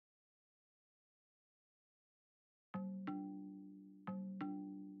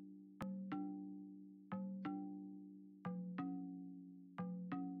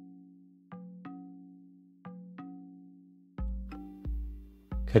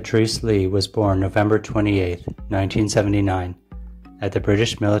Katrice Lee was born November 28, 1979, at the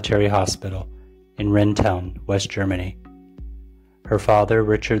British Military Hospital in Rintown, West Germany. Her father,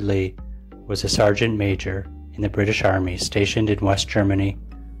 Richard Lee, was a sergeant major in the British Army stationed in West Germany,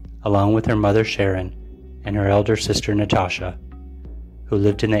 along with her mother Sharon and her elder sister Natasha, who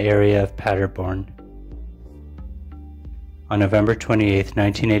lived in the area of Paderborn. On November 28,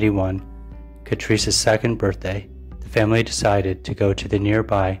 1981, Katrice's second birthday, the family decided to go to the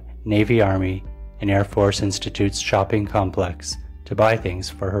nearby Navy, Army, and Air Force Institute's shopping complex to buy things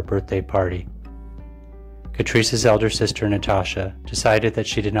for her birthday party. Katrice's elder sister Natasha decided that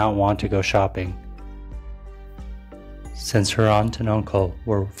she did not want to go shopping. Since her aunt and uncle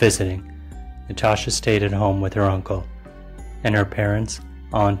were visiting, Natasha stayed at home with her uncle, and her parents,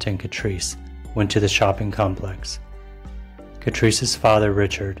 aunt, and Katrice went to the shopping complex. Katrice's father,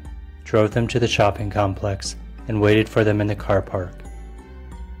 Richard, drove them to the shopping complex and waited for them in the car park.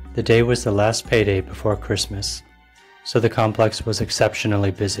 The day was the last payday before Christmas, so the complex was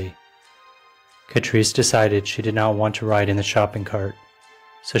exceptionally busy. Katrice decided she did not want to ride in the shopping cart,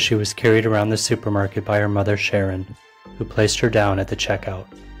 so she was carried around the supermarket by her mother Sharon, who placed her down at the checkout.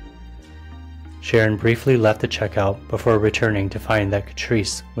 Sharon briefly left the checkout before returning to find that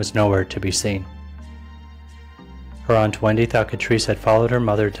Katrice was nowhere to be seen. Her Aunt Wendy thought Katrice had followed her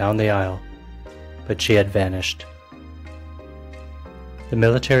mother down the aisle, but she had vanished. The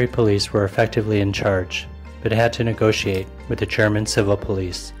military police were effectively in charge, but had to negotiate with the German civil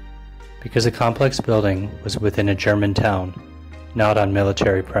police, because the complex building was within a German town, not on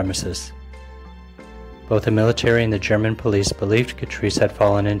military premises. Both the military and the German police believed Katrice had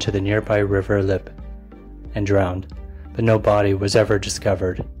fallen into the nearby river Lippe and drowned, but no body was ever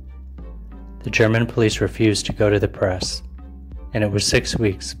discovered. The German police refused to go to the press, and it was 6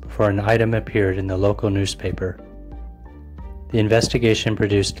 weeks before an item appeared in the local newspaper. The investigation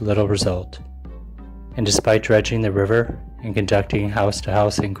produced little result, and despite dredging the river and conducting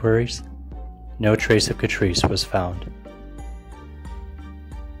house-to-house inquiries, no trace of Katrice was found.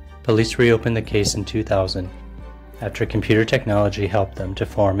 Police reopened the case in 2000 after computer technology helped them to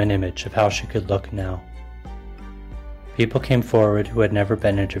form an image of how she could look now. People came forward who had never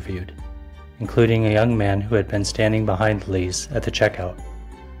been interviewed, including a young man who had been standing behind Lee's at the checkout,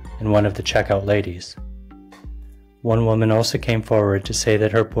 and one of the checkout ladies. One woman also came forward to say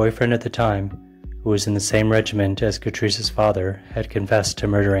that her boyfriend at the time, who was in the same regiment as Katrice's father, had confessed to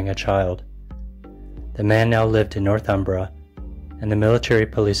murdering a child. The man now lived in Northumbria, and the military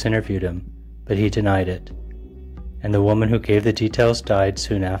police interviewed him, but he denied it, and the woman who gave the details died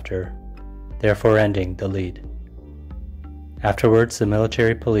soon after, therefore ending the lead. Afterwards, the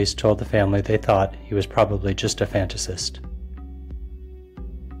military police told the family they thought he was probably just a fantasist.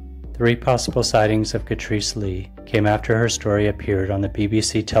 3 possible sightings of Katrice Lee came after her story appeared on the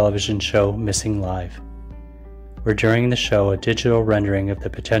BBC television show Missing Live, where during the show a digital rendering of the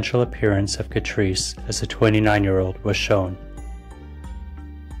potential appearance of Katrice as a 29-year-old was shown.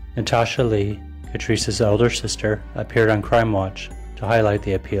 Natasha Lee, Katrice's elder sister, appeared on Crime Watch to highlight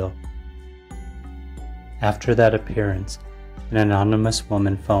the appeal. After that appearance, an anonymous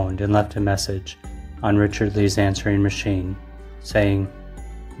woman phoned and left a message on Richard Lee's answering machine saying,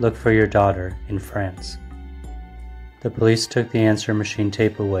 "Look for your daughter in France." The police took the answer machine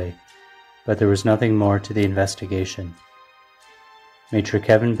tape away, but there was nothing more to the investigation. Major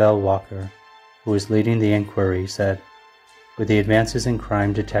Kevin Bell Walker, who was leading the inquiry, said, "With the advances in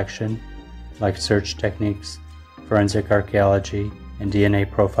crime detection, like search techniques, forensic archaeology, and DNA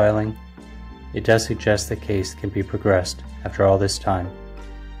profiling, it does suggest the case can be progressed after all this time."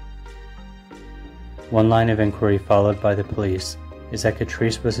 One line of inquiry followed by the police is that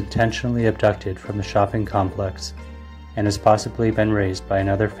Katrice was intentionally abducted from the shopping complex and has possibly been raised by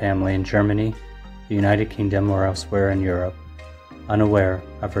another family in Germany, the United Kingdom, or elsewhere in Europe, unaware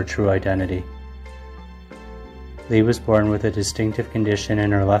of her true identity. Lee was born with a distinctive condition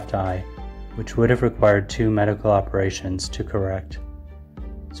in her left eye, which would have required 2 medical operations to correct,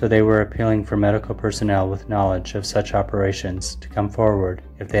 so they were appealing for medical personnel with knowledge of such operations to come forward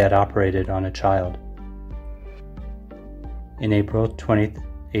if they had operated on a child. In April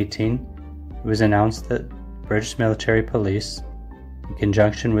 2018, it was announced that British military police, in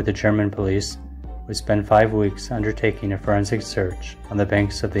conjunction with the German police, would spend 5 weeks undertaking a forensic search on the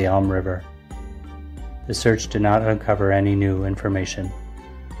banks of the Elm River. The search did not uncover any new information.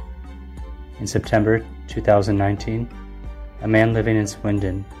 In September 2019, a man living in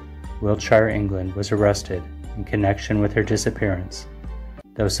Swindon, Wiltshire, England, was arrested in connection with her disappearance,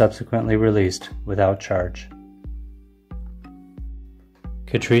 though subsequently released without charge.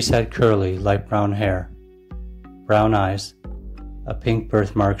 Katrice had curly, light brown hair, brown eyes, a pink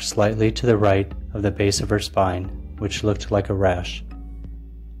birthmark slightly to the right of the base of her spine, which looked like a rash,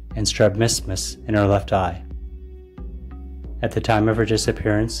 and strabismus in her left eye. At the time of her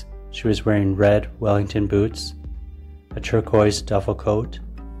disappearance, she was wearing red Wellington boots, a turquoise duffel coat,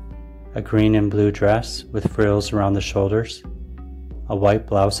 a green and blue dress with frills around the shoulders, a white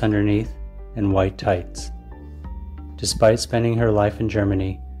blouse underneath, and white tights. Despite spending her life in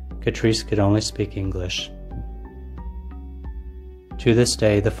Germany, Katrice could only speak English. To this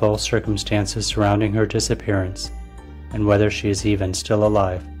day, the full circumstances surrounding her disappearance, and whether she is even still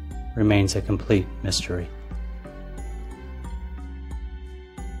alive, remains a complete mystery.